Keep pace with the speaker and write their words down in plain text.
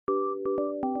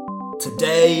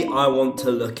Today I want to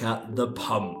look at the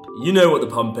pump. You know what the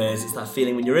pump is. It's that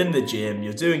feeling when you're in the gym,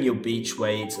 you're doing your beach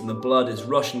weights and the blood is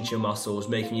rushing to your muscles,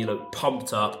 making you look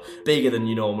pumped up, bigger than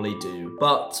you normally do.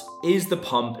 But is the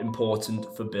pump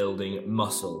important for building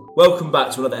muscle? Welcome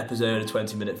back to another episode of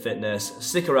 20 Minute Fitness.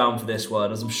 Stick around for this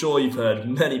one, as I'm sure you've heard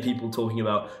many people talking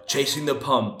about chasing the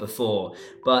pump before.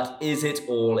 But is it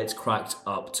all it's cracked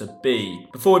up to be?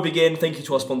 Before we begin, thank you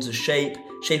to our sponsor Shape.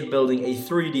 Shape are building a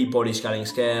 3D body scanning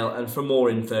scale, and for more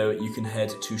info you can head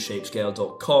to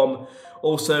shapescale.com.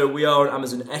 Also, we are on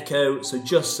Amazon Echo, so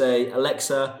just say,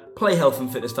 Alexa, play Health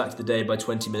and Fitness Fact of the Day by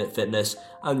 20 Minute Fitness,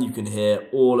 and you can hear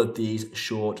all of these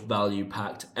short,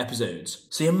 value-packed episodes.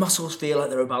 So your muscles feel like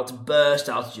they're about to burst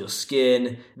out of your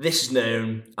skin. This is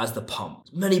known as the pump.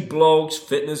 Many blogs,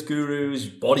 fitness gurus,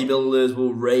 bodybuilders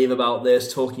will rave about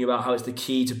this, talking about how it's the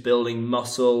key to building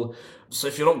muscle. So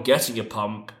if you're not getting a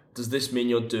pump, does this mean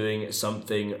you're doing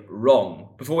something wrong?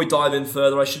 Before we dive in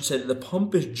further, I should say that the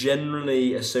pump is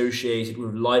generally associated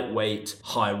with lightweight,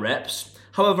 high reps.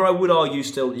 However, I would argue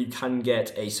still that you can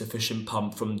get a sufficient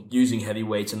pump from using heavy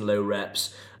weight and low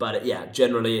reps. But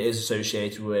generally it is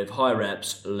associated with high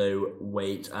reps, low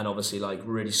weight, and obviously like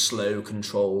really slow,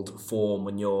 controlled form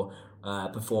when you're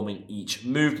performing each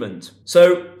movement.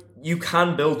 So you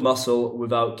can build muscle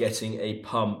without getting a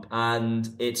pump,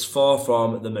 and it's far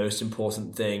from the most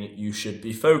important thing you should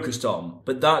be focused on.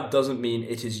 But that doesn't mean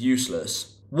it is useless.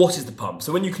 What is the pump?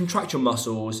 So when you contract your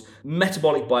muscles,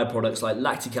 metabolic byproducts like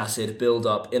lactic acid build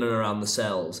up in and around the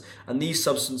cells, and these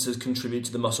substances contribute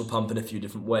to the muscle pump in a few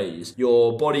different ways.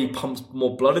 Your body pumps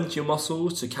more blood into your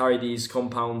muscles to carry these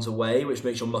compounds away, which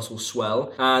makes your muscles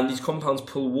swell, and these compounds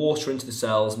pull water into the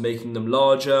cells, making them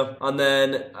larger, and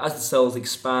then as the cells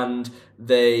expand,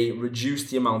 they reduce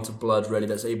the amount of blood really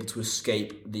that's able to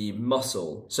escape the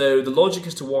muscle. So the logic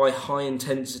as to why high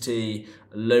intensity,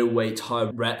 low weight, high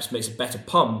reps makes a better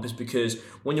pump is because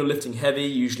when you're lifting heavy,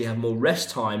 you usually have more rest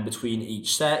time between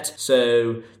each set.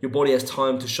 So your body has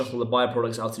time to shuttle the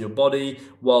byproducts out of your body,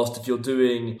 whilst if you're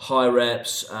doing high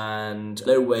reps and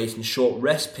low weight and short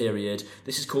rest period,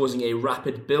 this is causing a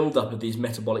rapid build-up of these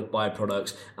metabolic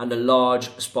byproducts and a large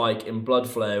spike in blood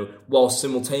flow, while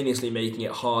simultaneously making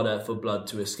it harder for blood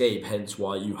to escape, hence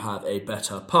why you have a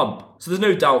better pump. So there's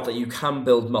no doubt that you can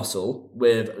build muscle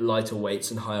with lighter weights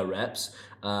and higher reps,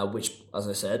 which, as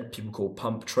I said, people call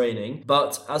pump training.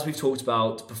 But as we've talked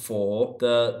about before,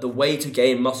 the way to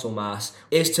gain muscle mass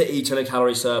is to eat in a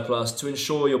calorie surplus to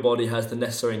ensure your body has the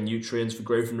necessary nutrients for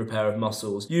growth and repair of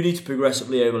muscles. You need to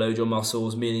progressively overload your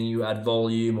muscles, meaning you add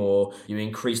volume or you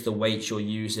increase the weight you're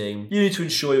using. You need to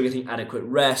ensure you're getting adequate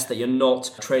rest, that you're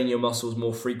not training your muscles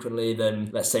more frequently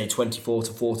than, let's say, 24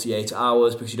 to 48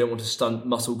 hours, because you don't want to stunt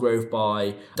muscle growth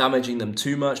by damaging them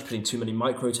too much, putting too many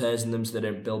micro tears in them so they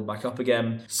don't build back up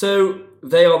again. So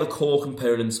they are the core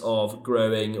components of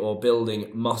growing or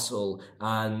building muscle,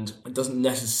 and it doesn't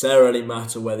necessarily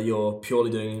matter whether you're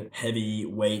purely doing heavy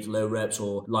weight, low reps,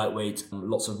 or lightweight,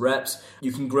 lots of reps.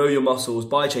 You can grow your muscles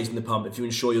by chasing the pump if you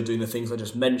ensure you're doing the things I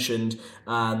just mentioned.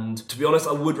 And to be honest,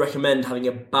 I would recommend having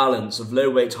a balance of low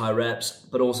weight, high reps,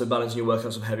 but also balancing your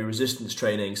workouts with heavy resistance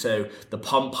training. So the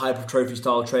pump hypertrophy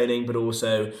style training, but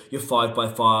also your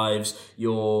 5x5s,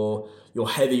 your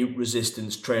heavy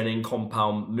resistance training,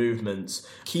 compound movements,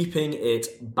 keeping it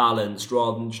balanced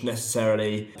rather than just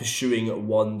necessarily pursuing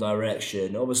one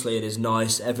direction. Obviously, it is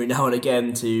nice every now and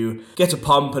again to get a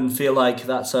pump and feel like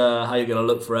that's how you're going to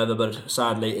look forever, but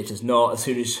sadly, it is not. As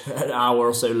soon as an hour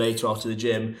or so later after the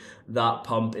gym, that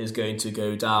pump is going to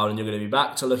go down and you're going to be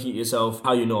back to looking at yourself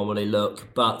how you normally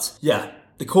look. But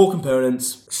the core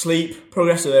components: sleep,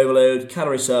 progressive overload,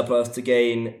 calorie surplus to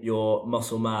gain your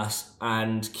muscle mass,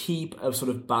 and keep a sort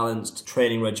of balanced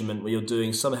training regimen where you're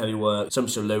doing some heavy work, some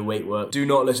sort of low weight work. Do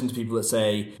not listen to people that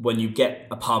say when you get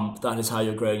a pump, that is how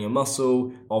you're growing your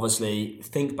muscle. Obviously,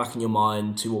 think back in your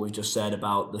mind to what we just said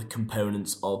about the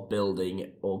components of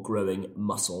building or growing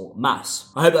muscle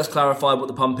mass. I hope that's clarified what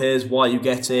the pump is, why you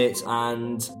get it,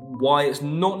 and why it's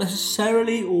not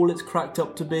necessarily all it's cracked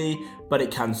up to be, but it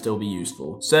can still be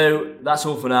useful. So that's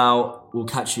all for now. We'll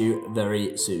catch you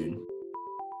very soon.